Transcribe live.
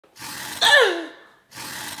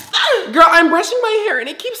Girl, I'm brushing my hair and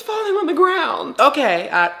it keeps falling on the ground. Okay,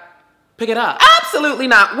 pick it up. Absolutely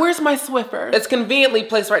not. Where's my Swiffer? It's conveniently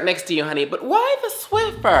placed right next to you, honey, but why the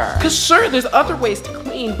Swiffer? Cause sure, there's other ways to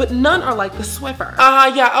clean, but none are like the Swiffer.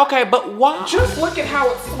 Yeah, okay, but why? Just look at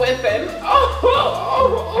how it's swiffing.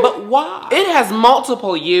 But why? It has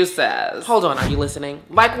multiple uses. Hold on, are you listening?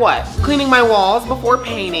 Like what? Cleaning my walls before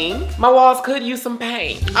painting. My walls could use some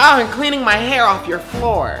paint. Oh, and cleaning my hair off your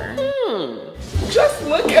floor. Just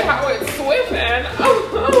look at how it's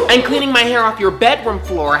swiffing. And cleaning my hair off your bedroom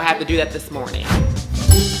floor. I had to do that this morning.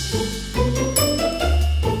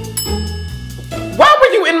 Why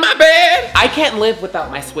were you in my bed? I can't live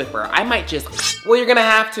without my Swiffer. I might just, well, you're gonna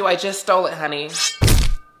have to. I just stole it, honey.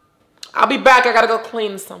 I'll be back. I gotta go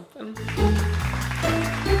clean something.